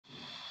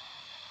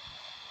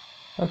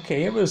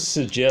Okay, it was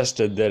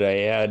suggested that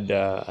I add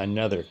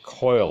another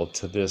coil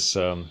to this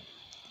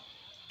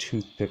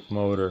toothpick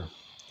motor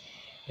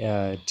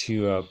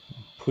to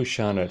push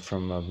on it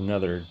from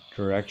another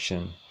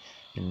direction.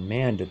 And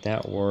man, did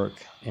that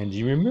work. And do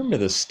you remember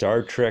the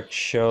Star Trek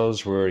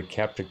shows where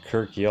Captain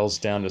Kirk yells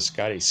down to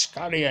Scotty,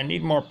 Scotty, I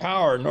need more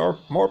power,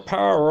 more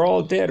power, we're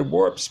all dead,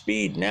 warp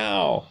speed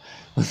now.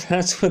 Well,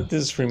 that's what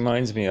this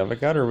reminds me of. I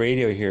got a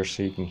radio here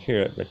so you can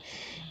hear it, but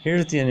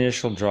here's the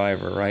initial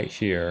driver right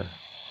here.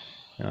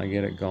 And I'll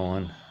get it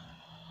going.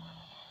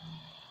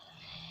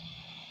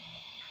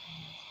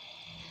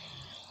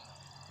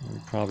 You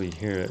can probably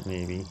hear it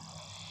maybe.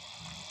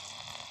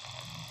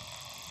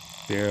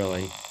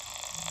 Barely.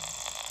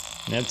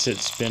 And that's it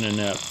spinning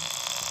up.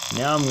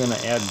 Now I'm going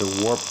to add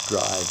the warp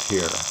drive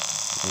here.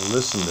 And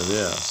listen to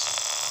this.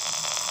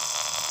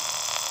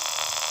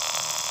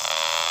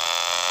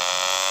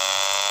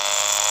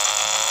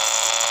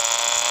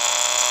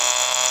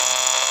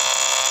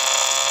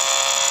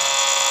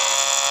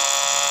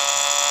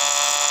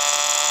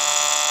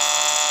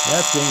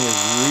 That thing is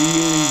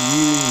really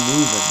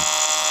moving.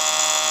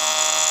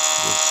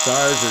 The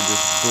stars are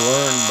just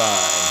blurring by.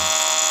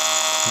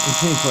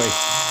 Anyway,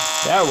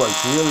 that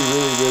works really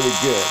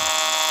good.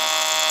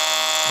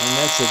 And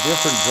that's a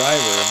different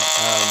driver.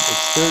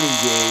 It's 30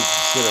 gauge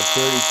instead of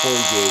 34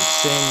 gauge.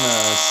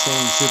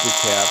 Same super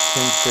cap,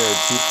 10 fair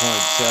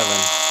 2.7.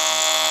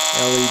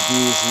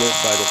 LEDs lit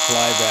by the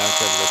flyback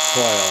of the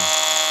coil.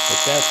 But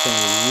that thing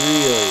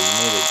really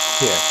made it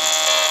kick.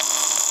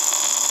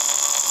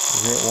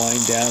 You hear it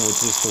wind down with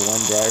just the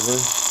one driver.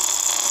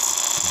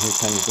 And here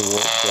comes the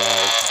warp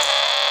drive.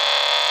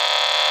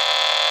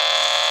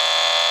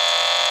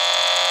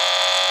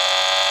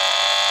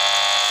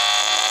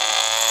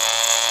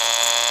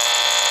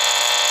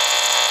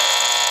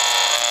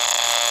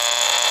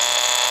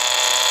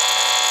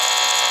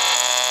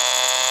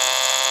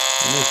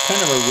 And there's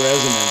kind of a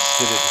resonance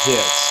that it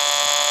hits.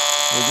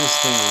 Where this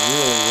thing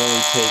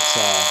really takes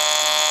off.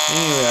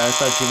 Anyway, I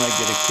thought you might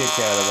get a kick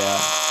out of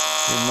that.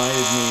 It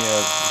reminded me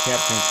of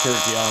Captain Kirk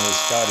yelling to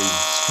Scotty,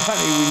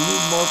 Scotty, we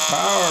need more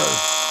power.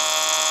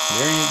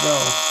 There you go.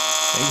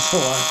 Thanks for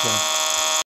watching.